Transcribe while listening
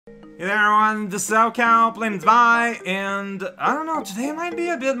Hey there everyone, this is Cow playing Zwei, and I don't know, today might be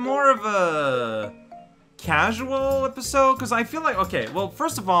a bit more of a casual episode, because I feel like, okay, well,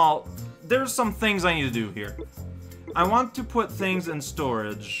 first of all, there's some things I need to do here. I want to put things in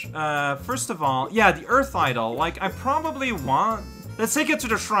storage. First of all, yeah, the Earth Idol, like, I probably want... Let's take it to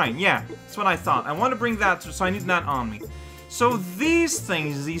the shrine, yeah, that's what I thought. I want to bring that, so I need that on me. So these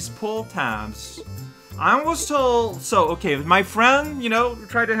things, these pull tabs... I was told, so, okay, my friend, you know,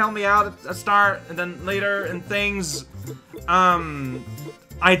 tried to help me out at the start, and then later, and things,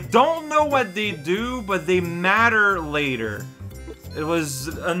 I don't know what they do, but they matter later. It was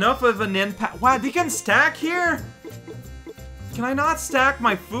enough of an impact. Wow, they can stack here? Can I not stack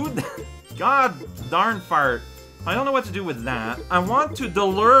my food? God darn fart. I don't know what to do with that. I want to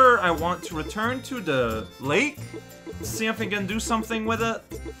I want to return to the lake, see if I can do something with it.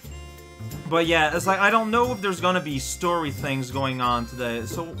 But yeah, it's like, I don't know if there's gonna be story things going on today.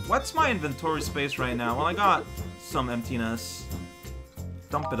 So, what's my inventory space right now? Well, I got some emptiness.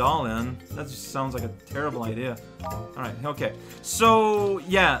 Dump it all in. That just sounds like a terrible idea. Alright, okay. So,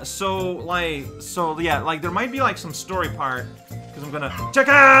 yeah, like, there might be, like, some story part. Because I'm gonna... Check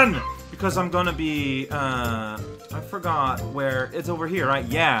in! Because I'm gonna be, I forgot where... It's over here, right?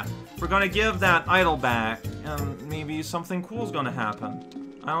 Yeah. We're gonna give that idol back. And maybe something cool's gonna happen.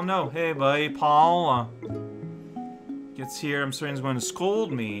 I don't know. Hey, buddy, Paul. Gets here. I'm certain he's going to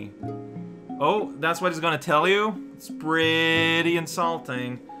scold me. Oh, that's what he's going to tell you? It's pretty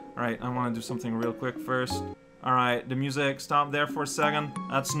insulting. Alright, I want to do something real quick first. Alright, the music. Stop there for a second.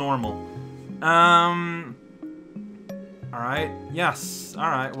 That's normal. Alright. Yes.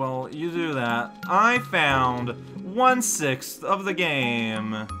 Alright, well, you do that. I found 1/6 of the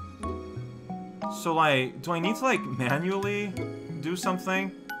game. So, like, do I need to, like, manually... do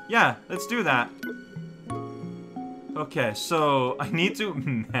something? Yeah, let's do that. Okay, so I need to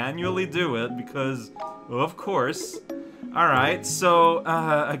manually do it because, of course. Alright, so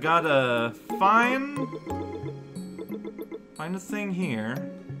I gotta find a thing here.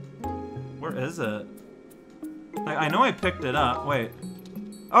 Where is it? I know I picked it up. Wait.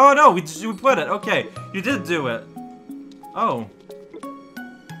 Oh no, we put it. Okay, you did do it. Oh.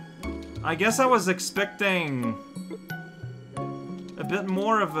 I guess I was expecting a bit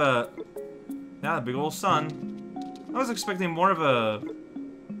more of a... Yeah, big old sun. I was expecting more of a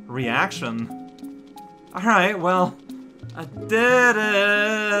reaction. Alright, well, I did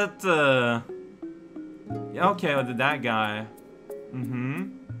it! Yeah, okay, I did that guy.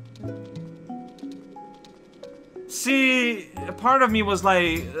 See, part of me was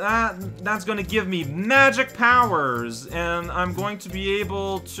like, that's gonna give me magic powers, and I'm going to be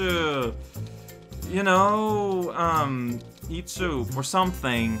able to, you know, eat soup or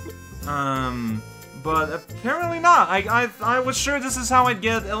something, but apparently not. I was sure this is how I'd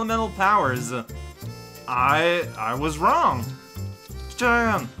get elemental powers. I was wrong.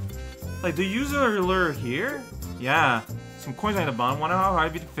 Like, do you use a lure here? Yeah, some coins on the bottom. Wonder how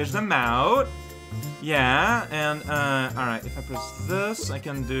hard it'd be to fish them out. Yeah, and all right. If I press this, I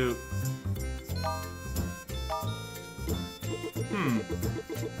can do.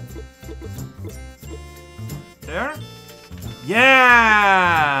 There.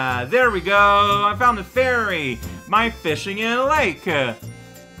 Yeah! There we go! I found a fairy! My fishing in a lake!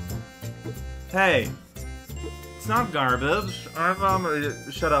 Hey. It's not garbage.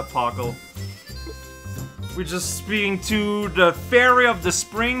 Shut up, Pockle. We're just speaking to the fairy of the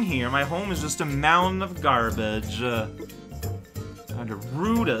spring here. My home is just a mountain of garbage. The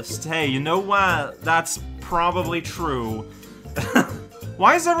rudest. Hey, you know what? That's probably true.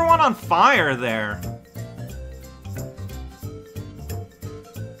 Why is everyone on fire there?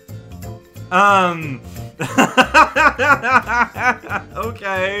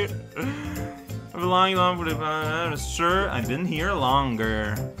 Okay. I'm lying on, but sure, I've been here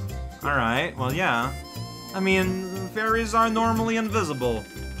longer. Alright, well, yeah. I mean, fairies are normally invisible.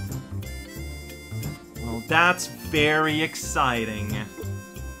 Well, that's very exciting.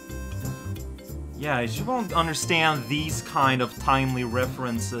 Yeah, you won't understand these kind of timely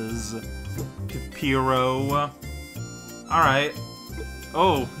references, Pipiro. Alright.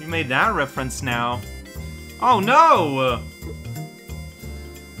 Oh, you made that reference now. Oh no!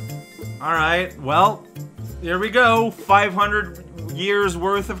 Alright, well, here we go. 500 years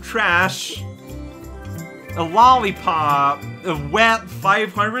worth of trash. A lollipop. A wet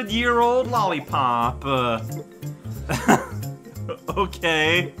 500-year-old lollipop.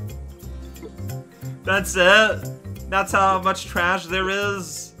 Okay. That's it? That's how much trash there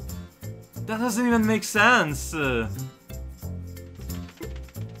is? That doesn't even make sense.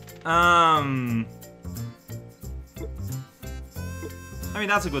 I mean,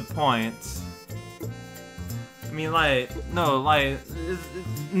 that's a good point. I mean, like, no, like,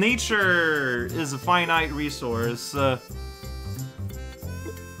 nature is a finite resource.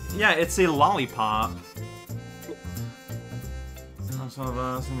 Yeah, it's a lollipop. Some of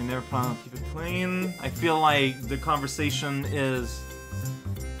us, and we never plan to keep it clean. I feel like the conversation is...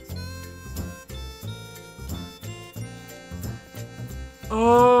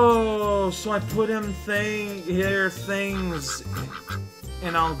 Oh, so I put him things,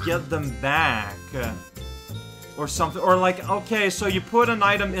 and I'll get them back. Or something, or like, okay, so you put an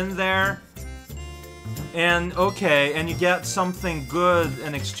item in there, and okay, and you get something good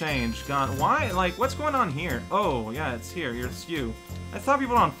in exchange. God, why? Like, what's going on here? Oh, yeah, it's here. It's you. I thought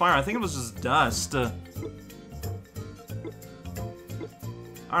people were on fire. I think it was just dust.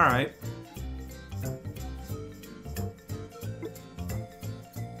 Alright.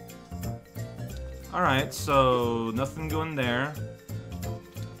 Alright, so nothing going there.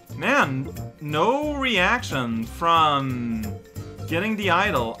 Man, no reaction from getting the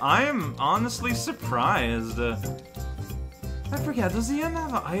idol. I am honestly surprised. I forget, does the end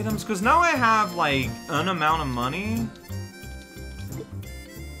have items? Because now I have, like, an amount of money.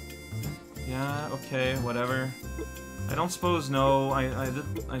 Yeah, okay, whatever. I don't suppose, no, I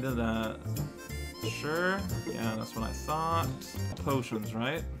did that. Sure, yeah, that's what I thought. Potions,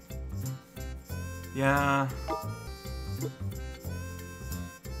 right? Yeah.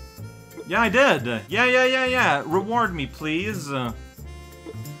 Yeah, I did! Yeah. Reward me, please. Alright.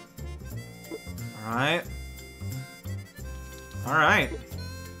 Alright.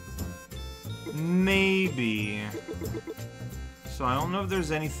 Maybe. So I don't know if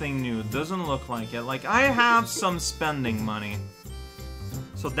there's anything new. It doesn't look like it. Like, I have some spending money.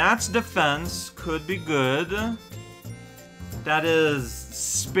 So that's defense. Could be good. That is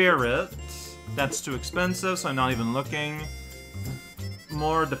spirit. That's too expensive, so I'm not even looking.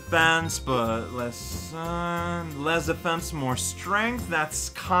 More defense, but less defense, more strength. That's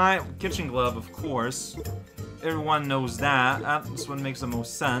kitchen glove, of course. Everyone knows that. That's what makes the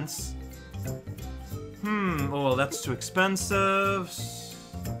most sense. Oh, that's too expensive.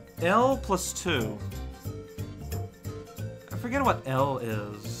 L plus 2. I forget what L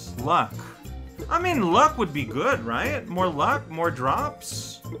is. Luck. I mean, luck would be good, right? More luck, more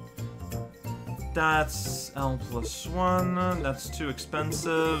drops. That's L plus 1. That's too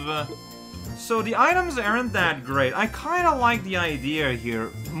expensive. So the items aren't that great. I kind of like the idea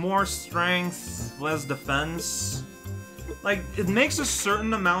here. More strength, less defense. Like, it makes a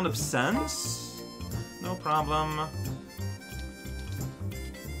certain amount of sense. No problem.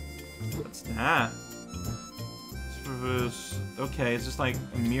 What's that? Okay, it's just like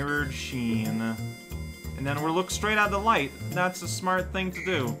a mirrored sheen. And then we'll look straight at the light. That's a smart thing to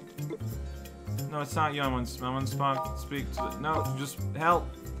do. No, it's not you. I want to speak to it. No, just help.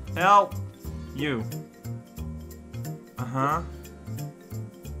 Help! You. Uh-huh.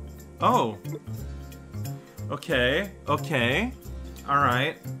 Oh. Okay. Okay.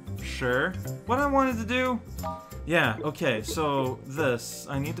 Alright. Sure. What I wanted to do? Yeah, okay, so this.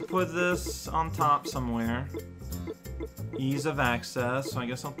 I need to put this on top somewhere. Ease of access, so I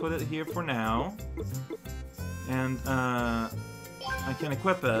guess I'll put it here for now. And, I can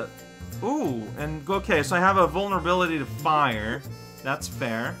equip it. Ooh, and okay, so I have a vulnerability to fire. That's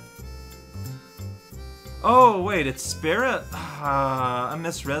fair. Oh, wait, it's spirit? I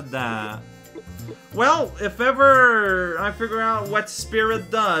misread that. Well, if ever I figure out what spirit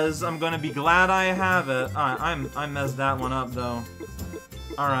does, I'm gonna be glad I have it. I messed that one up, though.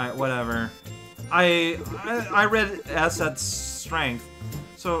 Alright, whatever. I read S at strength.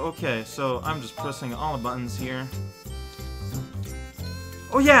 So, okay, so I'm just pressing all the buttons here.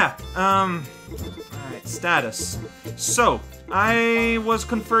 Oh yeah! Alright, status. So, I was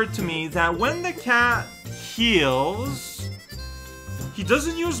conferred to me that when the cat heals, he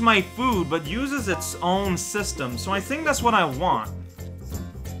doesn't use my food, but uses its own system. So I think that's what I want.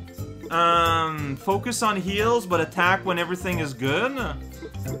 Focus on heals, but attack when everything is good?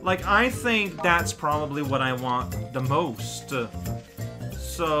 Like, I think that's probably what I want the most.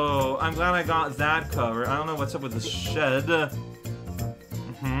 So, I'm glad I got that covered. I don't know what's up with the shed.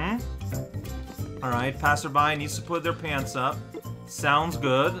 Alright, passerby needs to put their pants up. Sounds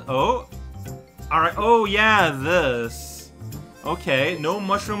good. Oh! Alright, oh yeah, this. Okay, no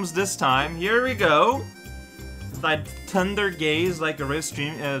mushrooms this time. Here we go. Thy tender gaze like a ray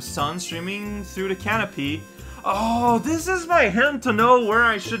sun streaming through the canopy. Oh, this is my hint to know where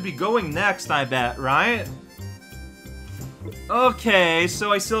I should be going next, I bet, right? Okay,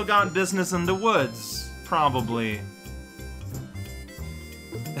 so I still got business in the woods. Probably.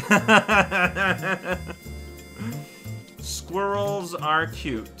 Squirrels are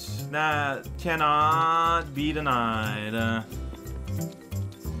cute. That cannot be denied.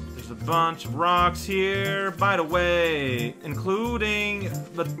 There's a bunch of rocks here, by the way, including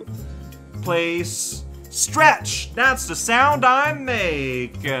the place stretch. That's the sound I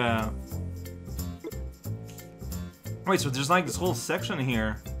make. Wait, so there's like this whole section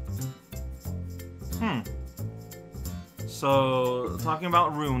here. So, talking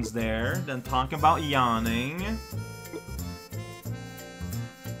about runes there, then talking about yawning.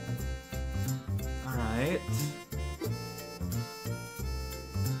 Alright.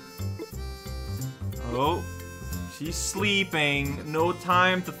 Oh, she's sleeping. No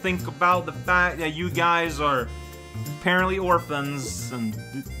time to think about the fact that you guys are apparently orphans and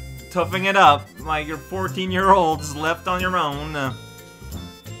toughing it up like you're 14-year-olds left on your own.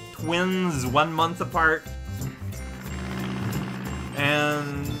 Twins 1 month apart.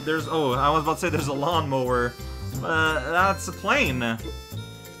 And there's, oh, I was about to say there's a lawnmower. That's a plane.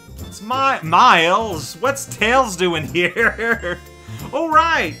 It's Miles. What's Tails doing here? Oh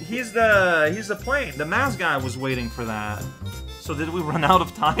right, he's the plane. The mask guy was waiting for that. So did we run out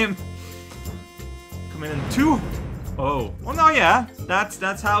of time? Coming in two. Oh, well no, yeah.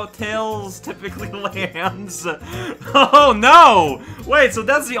 That's how Tails typically lands. Oh no! Wait, so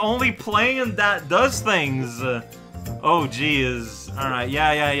that's the only plane that does things. Oh geez. All right,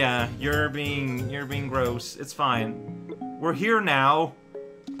 yeah. You're being gross. It's fine. We're here now.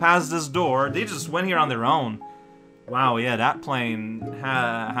 Past this door. They just went here on their own. Wow, yeah, that plane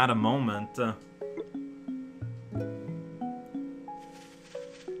had a moment.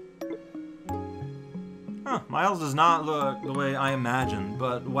 Miles does not look the way I imagined,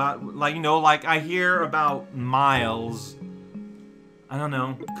 but what, like, you know, like I hear about Miles, I don't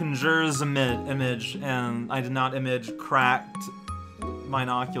know, conjures image, and I did not image cracked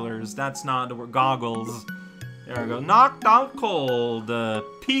binoculars. That's not the word. Goggles. There we go. Knocked out cold.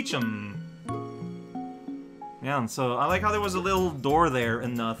 Peach 'em. Yeah, and so I like how there was a little door there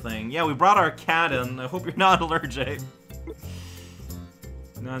and nothing. Yeah, we brought our cat in. I hope you're not allergic.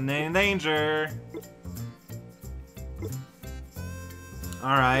 Not in any danger.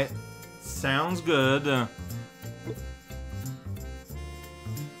 Alright. Sounds good.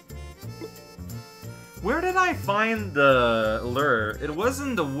 Where did I find the lure? It was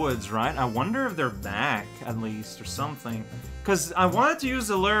in the woods, right? I wonder if they're back, at least, or something. Because I wanted to use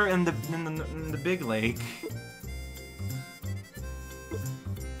the lure in the big lake.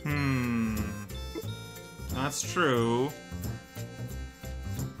 That's true.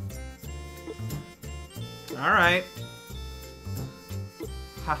 Alright.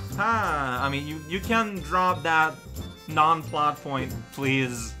 Haha. I mean, you can drop that non-plot point,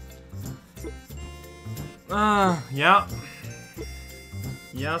 please. Yeah.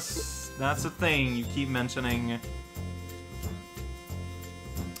 Yes, that's a thing you keep mentioning.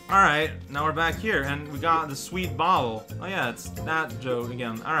 Alright, now we're back here, and we got the sweet bottle. Oh yeah, it's that joke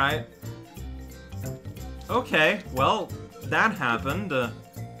again. Alright. Okay, well, that happened.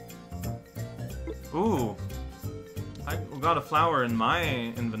 Ooh. I got a flower in my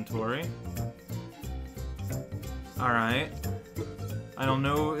inventory. Alright. I don't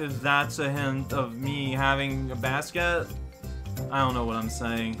know if that's a hint of me having a basket. I don't know what I'm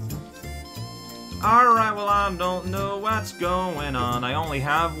saying. Alright, well, I don't know what's going on. I only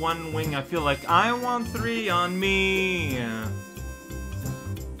have one wing. I feel like I want 3 on me.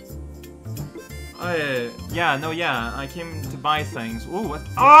 Yeah, no, yeah. I came to buy things. Ooh, what?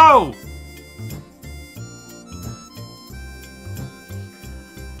 Oh!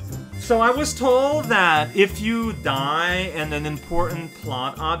 So I was told that if you die in an important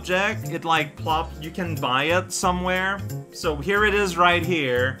plot object, it like you can buy it somewhere. So here it is right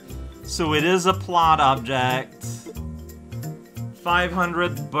here. So it is a plot object.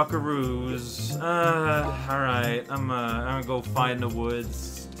 500 buckaroos. Alright, I'm gonna go find the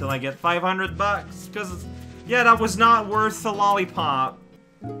woods till I get 500 bucks. Cause, yeah, that was not worth the lollipop.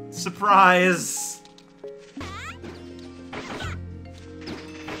 Surprise!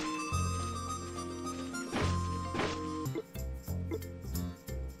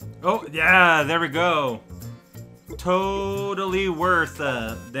 Oh, yeah, there we go. Totally worth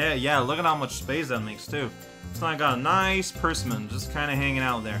it. There, yeah, look at how much space that makes, too. So I got a nice persimmon just kind of hanging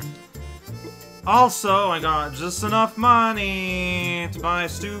out there. Also, I got just enough money to buy a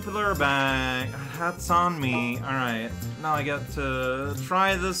stupid lure bag. That's on me. Alright, now I get to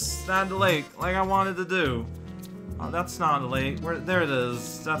try this at the lake like I wanted to do. Oh, that's not a lake. There it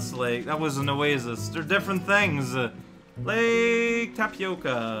is. That's the lake. That was an oasis. They're different things. Lake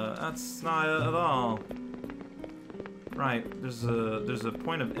Tapioca. That's not it at all. Right. There's a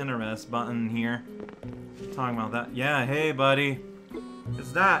point of interest button here. Talking about that. Yeah, hey, buddy.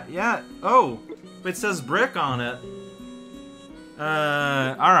 Is that? Yeah. Oh, it says brick on it.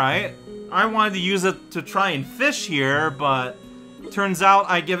 Alright. I wanted to use it to try and fish here, but turns out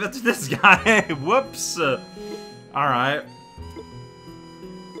I give it to this guy. Whoops. Alright.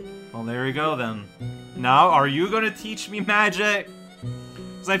 Well, there we go then. Now, are you gonna teach me magic?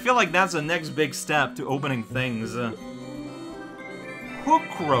 Because I feel like that's the next big step to opening things.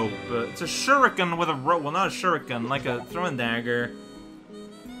 Hook rope. It's a shuriken with a rope. Well, not a shuriken, like a throwing dagger.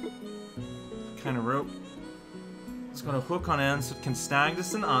 Kind of rope. It's got a hook on end so it can stag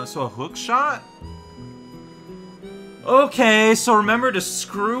distance. So a hook shot? Okay, so remember the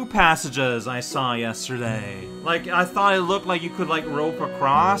screw passages I saw yesterday. Like, I thought it looked like you could, like, rope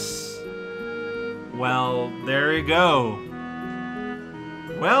across. Well, there you go.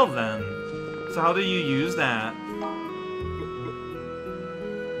 Well then. So how do you use that?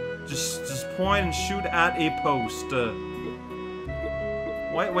 Just point and shoot at a post.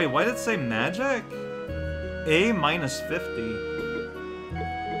 Wait, why did it say magic? A minus 50.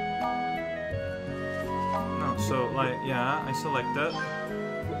 No, so, like, yeah, I select it.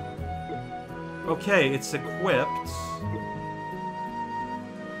 Okay, it's equipped.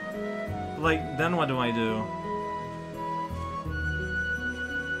 Like, then what do I do?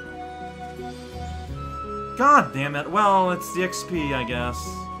 God damn it. Well, it's the XP, I guess.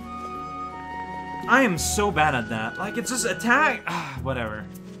 I am so bad at that. Like, it's just attack. Whatever.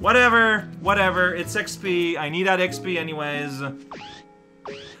 Whatever. It's XP. I need that XP anyways.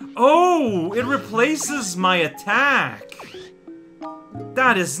 Oh, it replaces my attack.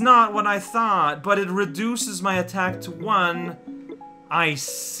 That is not what I thought, but it reduces my attack to 1. I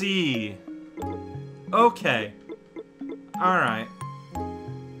see. Okay. Alright.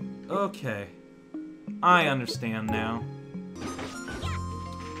 Okay. I understand now.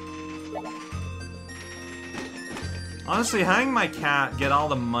 Honestly, having my cat get all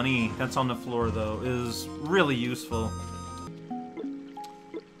the money that's on the floor, though, is really useful.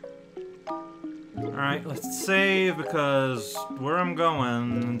 Alright, let's save, because where I'm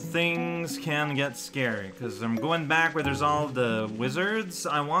going, things can get scary. Because I'm going back where there's all the wizards.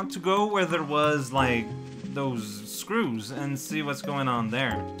 I want to go where there was, like, those screws and see what's going on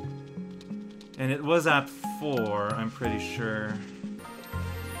there. And it was at 4, I'm pretty sure.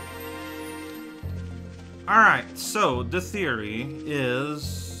 Alright, so the theory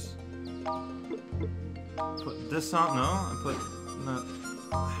is... Put this on, put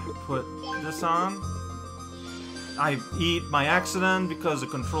this on. I eat by accident because of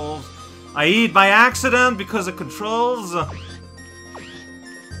controls.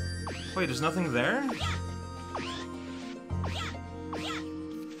 Wait, there's nothing there?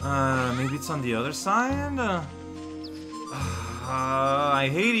 Maybe it's on the other side? I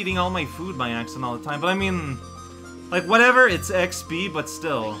hate eating all my food by accident all the time, but I mean, like, whatever, it's XP, but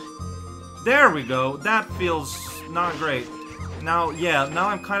still. There we go, that feels not great. Now, yeah, now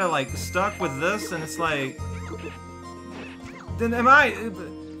I'm kind of, like, stuck with this, and it's like... Then am I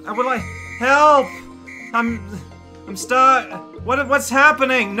would like... Help! I'm stuck! What's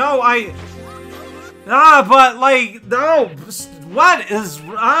happening? No, but, like, no! What is...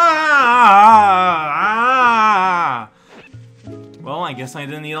 Well, I guess I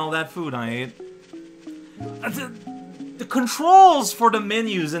didn't eat all that food I ate. The controls for the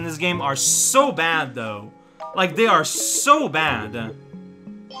menus in this game are so bad, though. Like, they are so bad.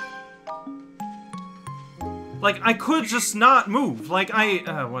 Like, I could just not move. Like,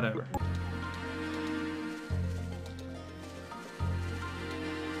 whatever.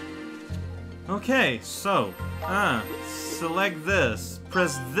 Okay, so, select this.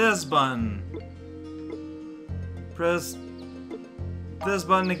 Press this button. Press this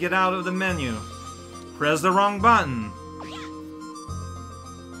button to get out of the menu. Press the wrong button.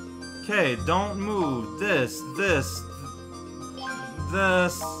 Okay, don't move. This.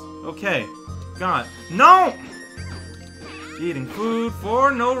 Okay, got it. No! Eating food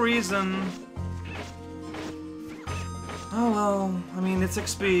for no reason. Oh well, I mean, it's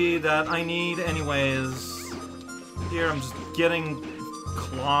XP that I need anyways. Here, I'm just getting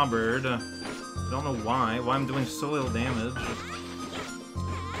clobbered. Don't know why I'm doing so little damage.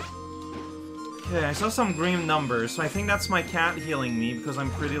 Okay, I saw some green numbers, so I think that's my cat healing me because I'm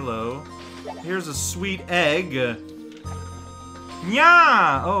pretty low. Here's a sweet egg.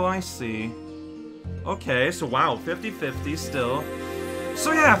 Yeah! Oh, I see. Okay, so wow, 50-50 still.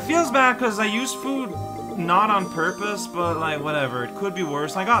 So yeah, it feels bad because I used food not on purpose, but like, whatever. It could be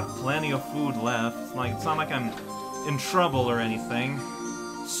worse. I got plenty of food left. Like, it's not like I'm in trouble or anything.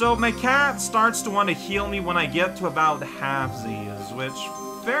 So my cat starts to want to heal me when I get to about halfsies,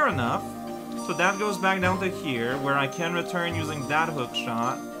 which, fair enough. So that goes back down to here, where I can return using that hook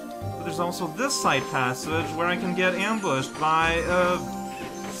shot. But there's also this side passage where I can get ambushed by a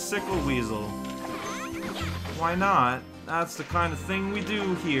sickle weasel. Why not? That's the kind of thing we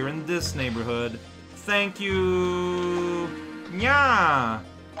do here in this neighborhood. Thank you! Yeah!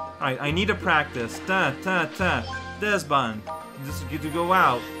 Alright, I need to practice. Da, ta, ta. This button. Just get to go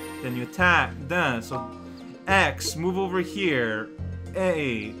out. Then you attack. Da. So X, move over here.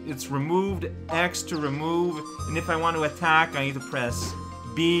 A, it's removed. X to remove. And if I want to attack, I need to press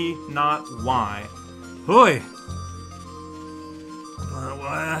B, not Y. Hoi!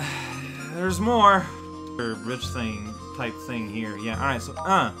 There's more. Bridge thing, type thing here. Yeah, alright, so,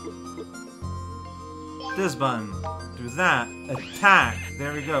 this button. Do that. Attack.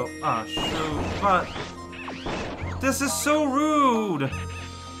 There we go. Ah, shoot. But this is so rude.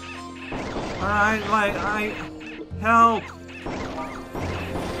 Help.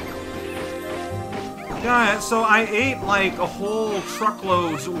 Yeah, so I ate like a whole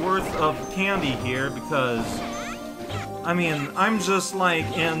truckload's worth of candy here because, I mean, I'm just like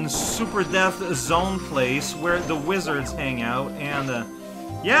in Super Death Zone place where the wizards hang out, and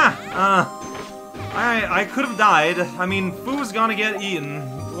I could have died. I mean, food's gonna get eaten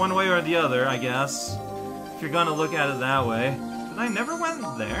one way or the other, I guess, if you're gonna look at it that way. Did I never went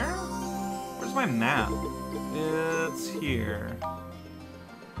there? Where's my map? It's here.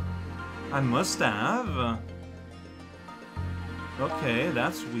 I must have. Okay,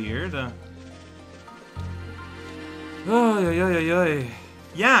 that's weird.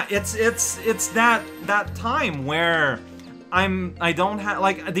 Yeah, it's that time where I don't have,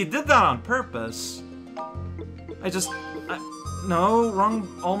 like, they did that on purpose. No,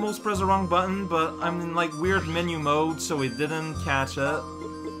 almost pressed the wrong button, but I'm in like weird menu mode, so it didn't catch it.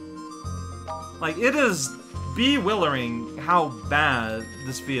 Like, it is bewildering how bad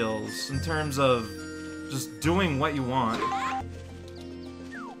this feels in terms of just doing what you want.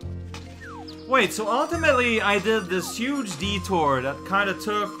 Wait, so ultimately I did this huge detour that kind of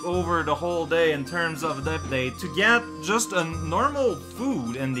took over the whole day in terms of the day to get just a normal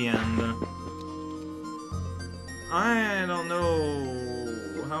food in the end. I don't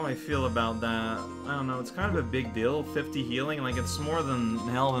know how I feel about that. I don't know, it's kind of a big deal. 50 healing, like it's more than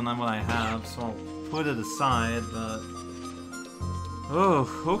hell than what I have, so I'll put it aside, but... Oh,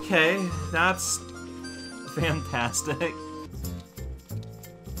 okay, that's fantastic.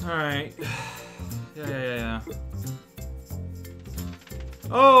 Alright. Yeah.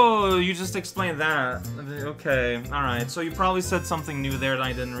 Oh, you just explained that. Okay, alright. So you probably said something new there that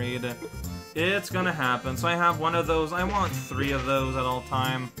I didn't read. It's gonna happen. So I have one of those. I want 3 of those at all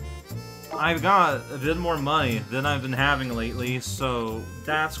time. I've got a bit more money than I've been having lately, so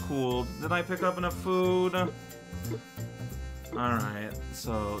that's cool. Did I pick up enough food? Alright,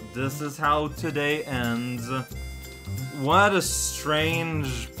 so this is how today ends. What a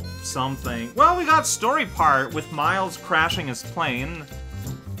strange something. Well, we got story part with Miles crashing his plane.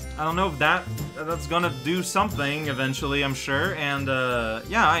 I don't know if that's gonna do something eventually, I'm sure. And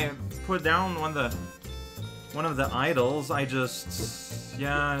yeah, I put down one of the idols. I just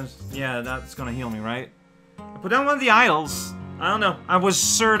yeah, that's gonna heal me, right? I put down one of the idols. I don't know. I was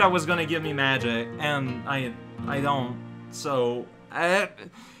sure that was gonna give me magic, and I don't. So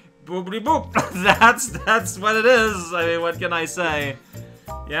boopity boop. That's what it is. I mean, what can I say?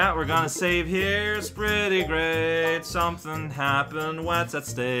 Yeah, we're gonna save here. It's pretty great. Something happened. What's at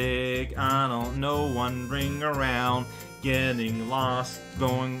stake? I don't know. Wandering around, getting lost,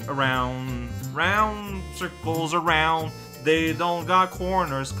 going around, round circles around. They don't got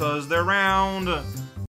corners 'cause they're round.